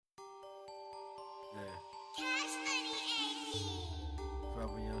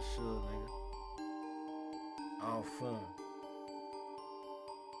young Suge, nigga. All fun.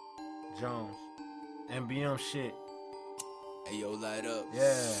 Jones. NBM shit. Hey yo, light up.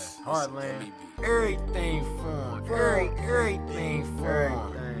 Yeah, Heartland. Everything foreign. Everything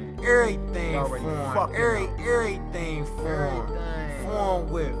foreign. Everything foreign. Everything foreign. Foreign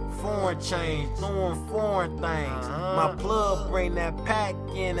whip, foreign change, doing foreign things. My plug bring that pack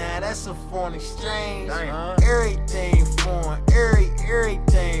in, now that's a foreign exchange. Everything foreign.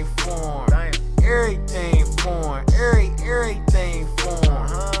 Everything foreign. Everything foreign. Everything foreign.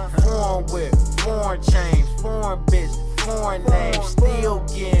 Foreign whip, foreign change, foreign bitch. Foreign name, still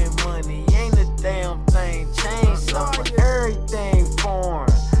getting money, ain't a damn thing changed. So for everything foreign,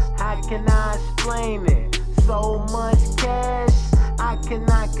 how can I explain it? So much cash, I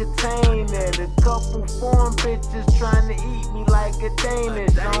cannot contain it. A couple foreign bitches trying to eat me like a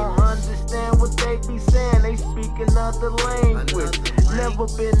Danish. Don't understand what they be saying, they speak another language. Never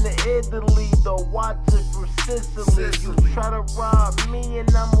been to Italy, though watch it from Sicily. You try to rob me and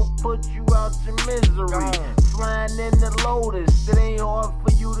I'ma put you out your misery. Flying in the Lotus, it ain't hard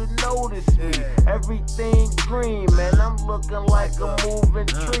for you to notice me. Everything green, man, I'm looking like a moving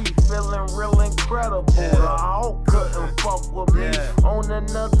tree. Feeling real incredible, the Hulk couldn't fuck with me. On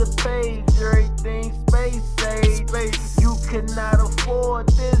another page, everything space age. You cannot afford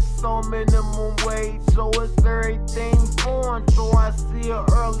this on minimum wage, so it's everything foreign. So I see an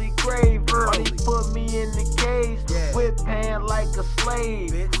early grave. Money put me in the cage, whip hand like a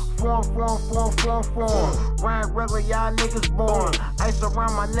slave. Form. Rhyme regular, y'all niggas born. Ice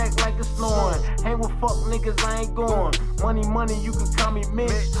around my neck like a snoring. Hang with fuck niggas, I ain't going. Money, you can call me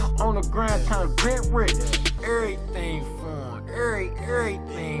Mitch. On the ground trying to get rich. Everything foreign.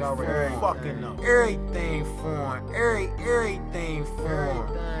 Everything foreign. Fucking know. Everything foreign. Everything foreign.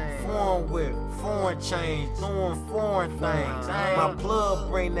 Foreign whip, foreign change, doing foreign things. My plug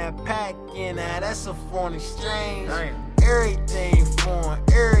bring that pack in, now that's a foreign exchange. Everything foreign.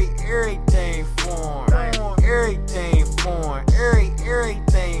 Everything foreign. Everything foreign.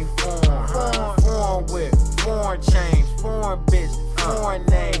 Everything foreign. Foreign whip, foreign change, foreign bitch, foreign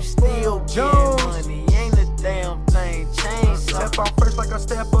name, still getting money, ain't a damn thing changed. Step out first like I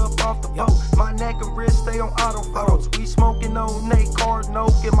step up off the boat. My neck and wrist stay on auto photos. We smoking on Nate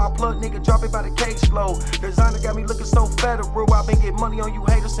Cardinal. Get my plug, nigga, drop it by the case slow. Designer got me looking so federal. I been getting money on you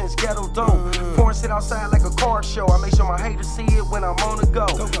haters since ghetto dope. Pouring sit outside like a car show. I make sure my haters see it when I'm on the go.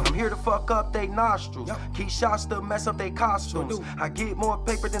 I'm here to fuck up they nostrils. Keep shots to mess up they costumes. I get more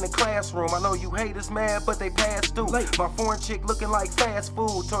paper than a classroom. I know you haters mad, but they pass through. My foreign chick looking like fast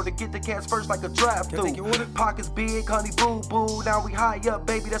food. Told her to get the cats first like a drive-through. Pockets big, honey boo boo. Now we high up,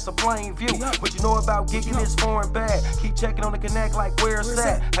 baby, that's a plain view. What you know about getting this foreign bag? Keep checking on the connect like where's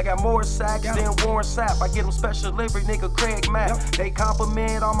that? I got more sacks than Warren Sapp. I get them special delivery, nigga Craig Mack. They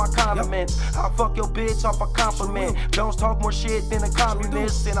compliment all my condiments. I fuck your bitch off a compliment. Jones talk more shit than a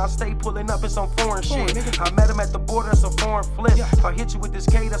communist, and I stay pulling up in some foreign shit. I met him at the border, that's a foreign flip. If I hit you with this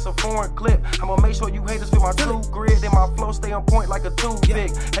K, that's a foreign clip. I'ma make sure you haters feel my true grit, and my flow stay on point like a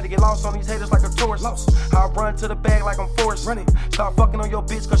toothpick. Had to get lost on these haters like a tourist. I run to the bag like I'm forced. Start fucking on your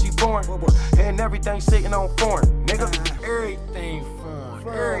bitch cause she foreign, and everything sitting on foreign, nigga. Everything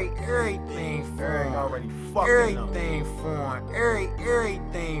foreign. Everything foreign. Already fucking know. Everything foreign.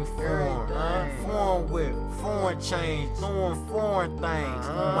 Everything foreign. Foreign whip, foreign change, doing foreign things.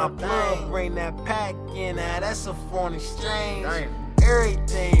 My plug bring that pack in, now that's a foreign exchange.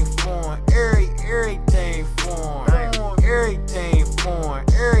 Everything foreign. Everything foreign. Everything foreign.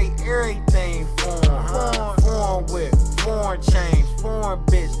 Everything foreign. Foreign whip, foreign change, foreign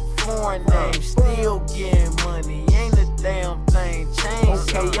bitch, foreign name, still getting money, ain't a damn thing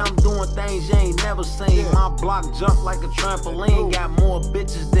changed. Okay, I'm doing things you ain't never seen. My block jump like a trampoline. Got more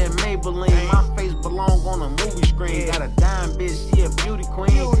bitches than Maybelline. My face belong on a movie screen. Got a dime bitch, she a beauty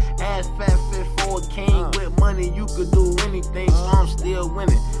queen. Ass fat fit for a king. With money you could do anything, so I'm still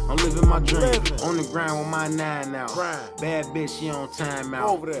winning. I'm living my dream. On the ground with my 9 out. Bad bitch, she on time out.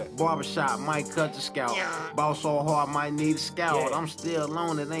 Over there. Barbershop might cut the scalp. Boss so hard might need a scout. I'm still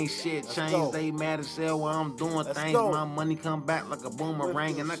on it, ain't shit changed. They mad as hell while I'm doing things. My money come back like a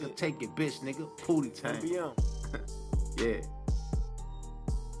boomerang, and I can take it, bitch, nigga. Pootie time. Yeah.